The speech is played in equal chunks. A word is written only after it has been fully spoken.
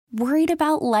Worried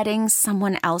about letting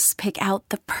someone else pick out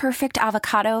the perfect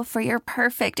avocado for your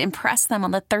perfect impress them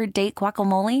on the third date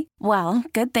guacamole? Well,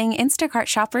 good thing Instacart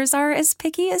shoppers are as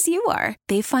picky as you are.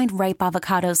 They find ripe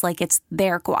avocados like it's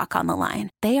their guac on the line.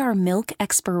 They are milk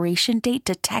expiration date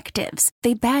detectives.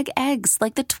 They bag eggs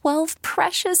like the 12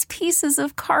 precious pieces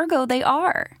of cargo they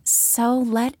are. So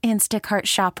let Instacart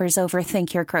shoppers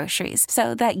overthink your groceries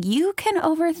so that you can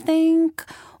overthink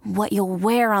what you'll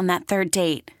wear on that third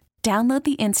date. Download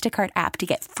the Instacart app to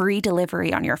get free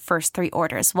delivery on your first 3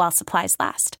 orders while supplies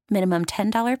last. Minimum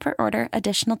 $10 per order.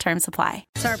 Additional terms apply.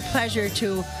 It's our pleasure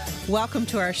to welcome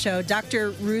to our show Dr.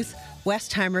 Ruth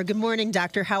Westheimer. Good morning,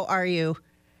 doctor. How are you?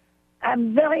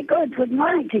 I'm very good. Good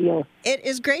morning to you. It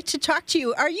is great to talk to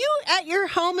you. Are you at your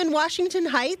home in Washington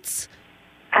Heights?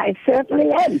 I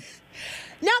certainly am.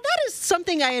 Now, that is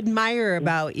something I admire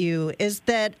about you, is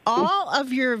that all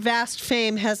of your vast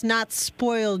fame has not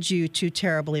spoiled you too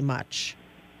terribly much.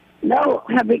 No,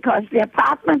 because the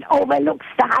apartment overlooks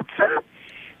the Hudson,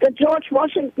 the George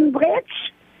Washington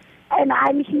Bridge, and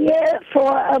I'm here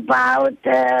for about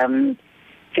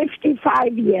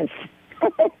 55 years.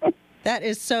 That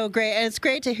is so great. And it's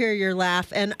great to hear your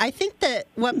laugh. And I think that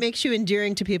what makes you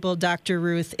endearing to people, Dr.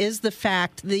 Ruth, is the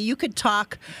fact that you could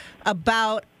talk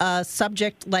about a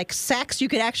subject like sex. You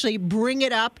could actually bring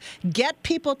it up, get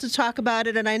people to talk about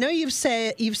it. And I know you've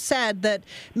said that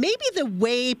maybe the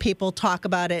way people talk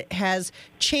about it has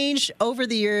changed over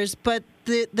the years, but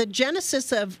the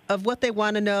genesis of what they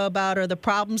want to know about or the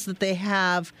problems that they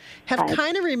have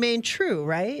kind of remained true,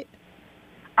 right?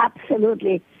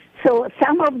 Absolutely. So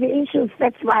some of the issues,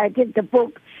 that's why I did the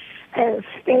book,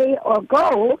 Stay or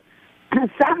Go.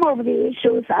 Some of the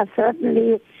issues are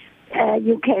certainly,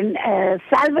 you can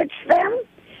salvage them,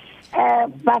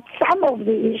 but some of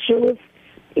the issues,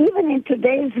 even in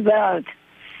today's world,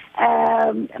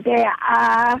 there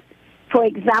are, for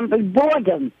example,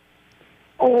 boredom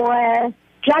or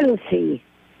jealousy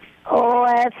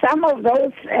or some of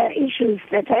those issues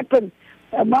that happen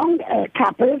among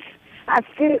couples are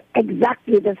still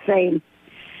exactly the same.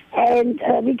 And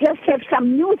we just have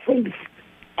some new things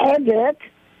added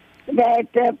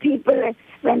that people,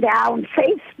 when they are on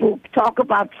Facebook, talk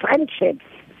about friendships.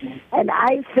 And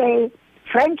I say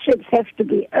friendships have to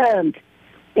be earned.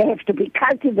 They have to be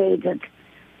cultivated.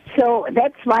 So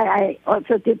that's why I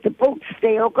also did the book,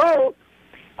 Stay or Go,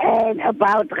 and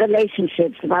about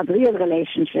relationships, about real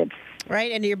relationships.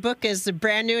 Right, and your book is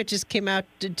brand new. It just came out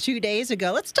 2 days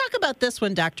ago. Let's talk about this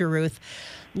one, Dr. Ruth.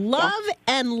 Love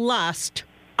and lust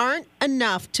aren't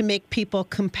enough to make people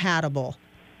compatible.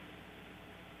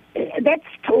 That's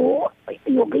true.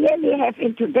 You really have,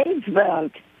 in today's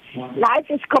world, life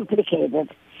is complicated.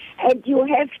 And you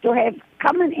have to have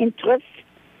common interests.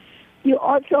 You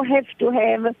also have to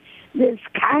have this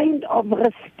kind of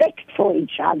respect for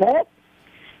each other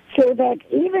so that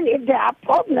even if there are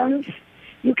problems,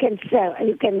 you can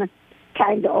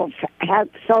kind of help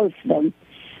solve them.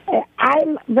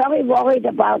 I'm very worried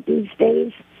about these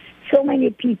days so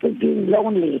many people being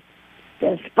lonely,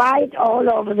 despite all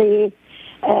of the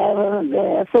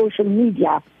social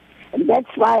media. And that's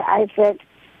why I said,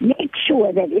 make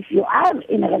sure that if you are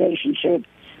in a relationship,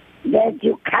 that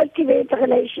you cultivate the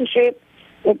relationship,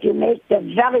 that you make the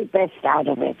very best out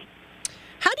of it.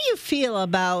 How do you feel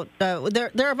about,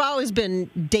 there have always been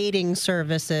dating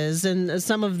services, and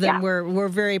some of them were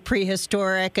very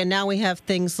prehistoric, and now we have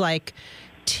things like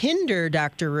Tinder,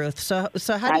 Dr. Ruth. So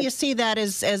how do you see that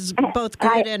as both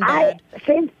good and bad?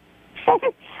 Since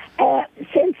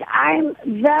I'm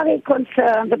very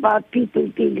concerned about people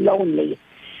being lonely,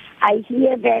 I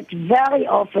hear that very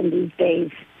often these days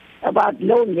about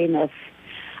loneliness.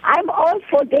 I'm all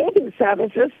for dating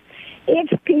services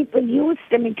if people use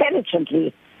them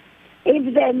intelligently.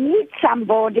 If they meet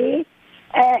somebody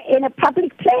in a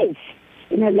public place,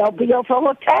 in a lobby of a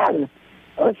hotel,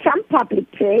 or some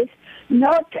public place,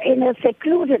 not in a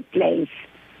secluded place.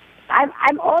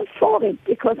 I'm all for it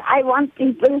because I want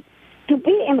people to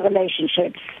be in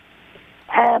relationships.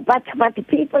 But the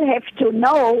people have to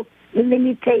know the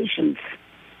limitations.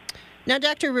 Now,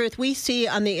 Dr. Ruth, we see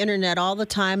on the internet all the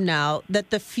time now that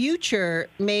the future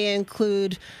may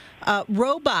include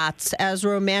robots as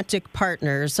romantic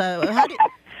partners.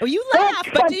 You laugh,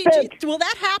 but will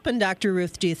that happen, Dr.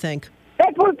 Ruth, do you think?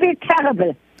 That would be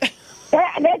terrible.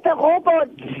 Let the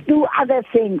robots do other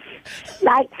things,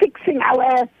 like fixing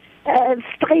our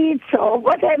streets or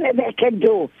whatever they can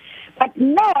do, but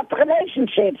not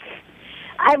relationships.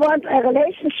 I want a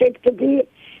relationship to be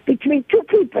between two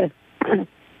people,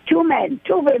 two men,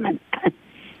 two women,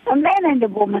 a man and a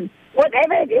woman,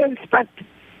 whatever it is, but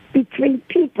between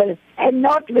people and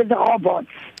not with robots.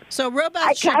 So robots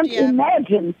I can't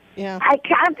imagine. Yeah. I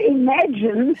can't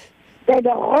imagine that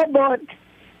a robot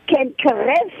can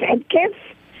caress and kiss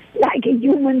like a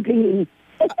human being.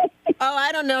 Oh,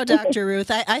 I don't know, Dr.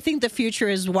 Ruth. I think the future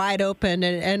is wide open,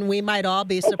 and we might all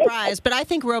be surprised. But I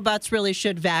think robots really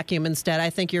should vacuum instead. I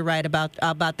think you're right about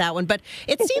that one. But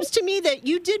it seems to me that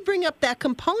you did bring up that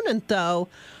component, though,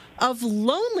 of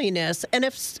loneliness. And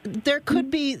if there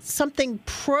could be something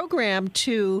programmed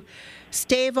to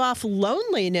stave off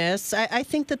loneliness, I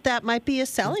think that might be a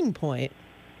selling point.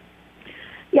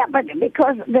 Yeah, but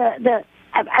because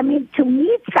to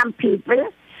meet some people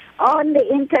on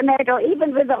the internet or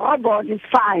even with a robot is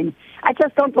fine. I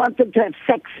just don't want them to have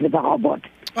sex with a robot.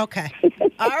 Okay.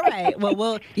 All right.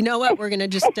 Well, you know what? We're going to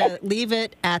just leave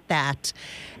it at that.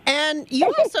 And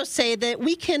you also say that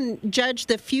we can judge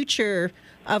the future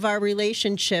of our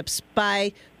relationships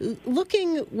by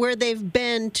looking where they've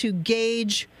been to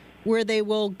gauge where they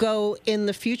will go in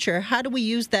the future. How do we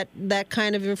use that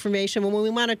kind of information when we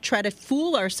want to try to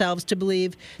fool ourselves to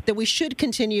believe that we should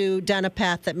continue down a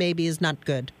path that maybe is not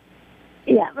good?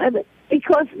 Yeah,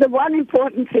 because the one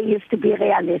important thing is to be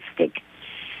realistic.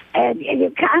 And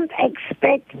you can't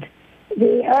expect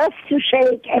the earth to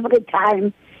shake every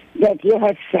time that you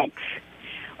have sex.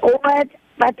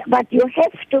 But you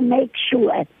have to make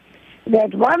sure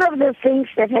that one of the things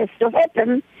that has to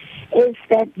happen is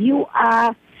that you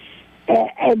are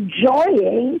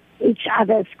enjoying each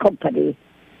other's company,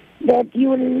 that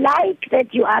you like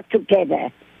that you are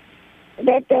together,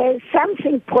 that there is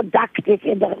something productive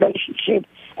in the relationship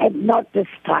and not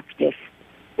destructive.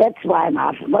 That's why I'm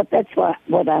after. That's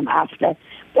what I'm after.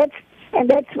 That's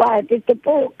why I did the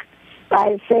book,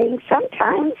 by saying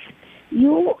sometimes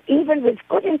you, even with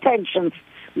good intentions,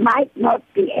 might not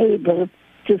be able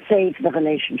to save the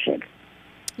relationship.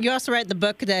 You also write in the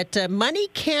book that money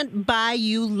can't buy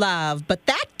you love, but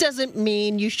that doesn't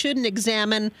mean you shouldn't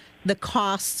examine the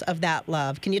costs of that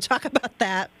love. Can you talk about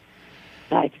that?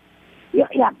 Right.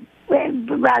 Yeah.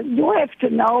 Well, you have to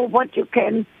know what you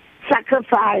can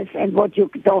sacrifice and what you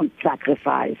don't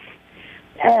sacrifice.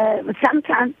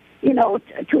 Sometimes,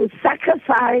 to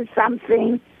sacrifice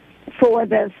something for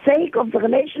the sake of the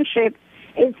relationship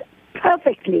is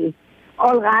perfectly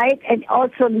all right and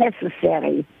also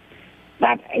necessary.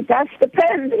 But it does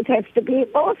depend. It has to be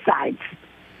both sides.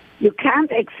 You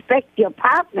can't expect your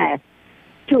partner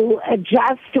to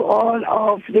adjust to all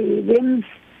of the whims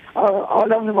or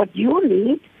all of what you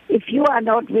need if you are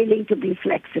not willing to be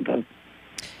flexible.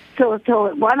 So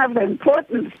one of the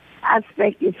important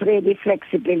aspects is really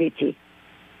flexibility.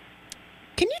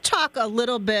 Can you talk a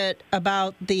little bit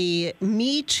about the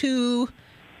Me Too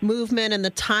movement and the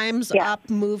Time's Up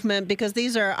movement? Because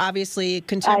these are obviously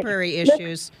contemporary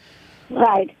issues.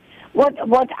 Right. What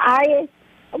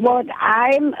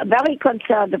I'm very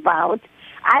concerned about,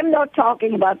 I'm not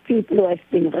talking about people who have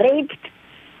been raped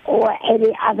or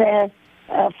any other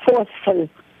forceful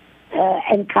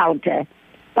encounter.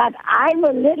 But I'm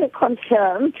a little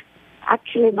concerned,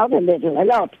 actually not a little, a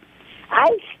lot.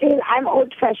 I'm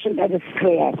old-fashioned and a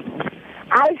square.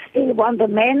 I still want the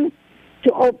men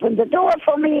to open the door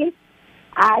for me.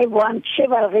 I want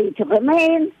chivalry to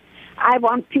remain. I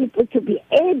want people to be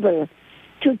able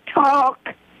to talk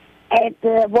at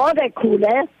the water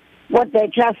cooler, what they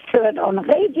just heard on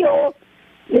radio,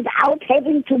 without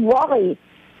having to worry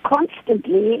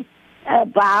constantly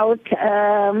about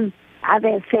are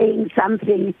they saying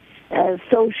something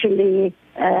socially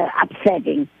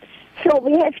upsetting. So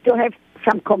we have to have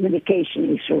some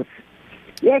communication issues.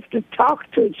 We have to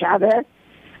talk to each other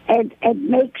and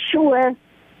make sure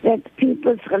that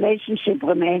people's relationship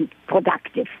remain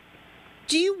productive.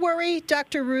 Do you worry,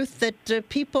 Dr. Ruth, that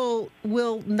people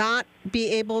will not be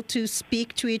able to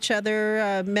speak to each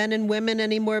other, men and women,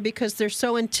 anymore because they're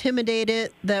so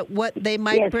intimidated that what they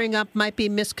might bring up might be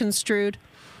misconstrued?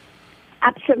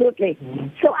 Absolutely.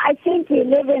 So I think we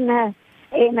live in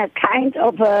a kind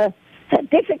of a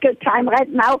difficult time right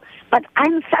now, but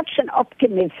I'm such an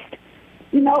optimist.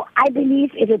 I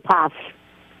believe it'll pass.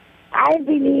 I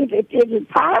believe it will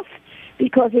pass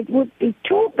because it would be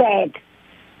too bad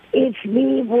if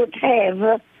we would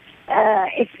have,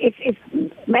 if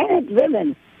men and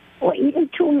women, or even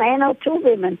two men or two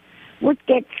women, would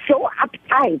get so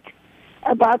uptight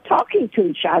about talking to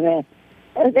each other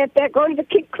that they're going to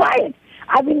keep quiet.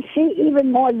 I will see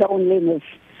even more loneliness.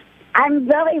 I'm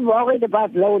very worried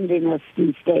about loneliness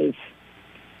these days.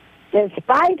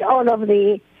 Despite all of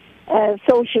the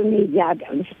social media,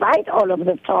 despite all of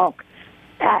the talk,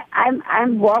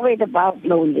 I'm worried about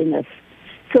loneliness.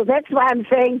 So that's why I'm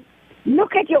saying,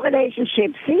 look at your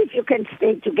relationship, see if you can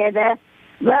stay together,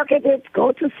 work at it,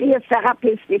 go to see a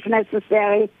therapist if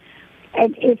necessary,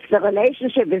 And if the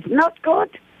relationship is not good,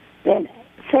 then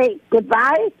say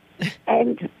goodbye,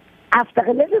 and after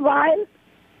a little while,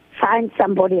 find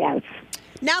somebody else.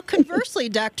 Now, conversely,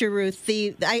 Dr. Ruth,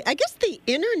 I guess the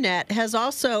internet has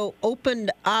also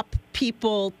opened up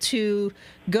people to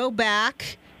go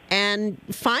back and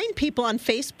find people on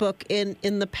Facebook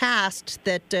in the past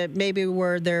that maybe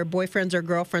were their boyfriends or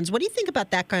girlfriends. What do you think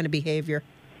about that kind of behavior?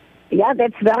 Yeah,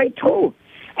 that's very true.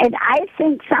 And I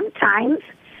think sometimes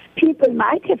people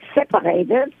might have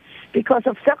separated because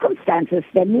of circumstances.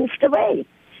 They moved away.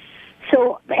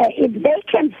 So if they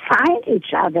can find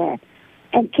each other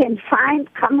and can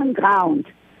find common ground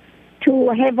to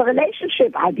have a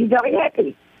relationship, I'd be very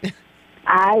happy.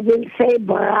 I will say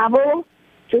bravo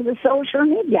to the social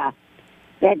media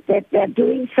that they're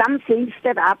doing some things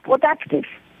that are productive.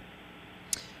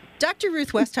 Dr.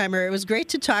 Ruth Westheimer, it was great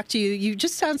to talk to you. You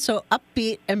just sound so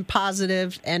upbeat and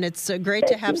positive, and it's great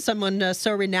to have someone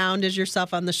so renowned as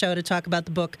yourself on the show to talk about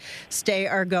the book, Stay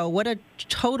or Go. What a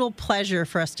total pleasure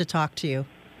for us to talk to you.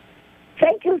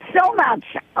 Thank you so much.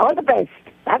 All the best.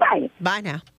 Bye-bye. Bye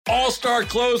now. All-star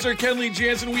closer, Kenley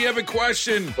Jansen, we have a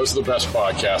question. What's the best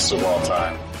podcast of all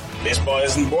time? Baseball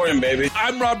isn't boring, baby.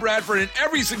 I'm Rob Bradford, and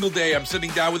every single day I'm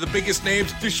sitting down with the biggest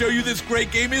names to show you this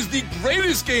great game is the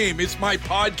greatest game. It's my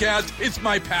podcast. It's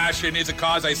my passion. It's a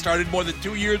cause I started more than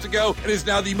 2 years ago and is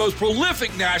now the most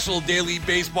prolific national daily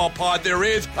baseball pod there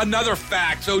is. Another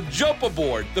fact, so jump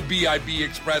aboard the BIB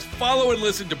Express. Follow and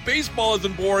listen to Baseball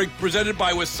Isn't Boring, presented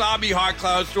by Wasabi Hot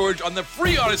Cloud Storage on the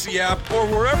free Odyssey app or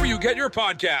wherever you get your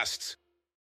podcasts.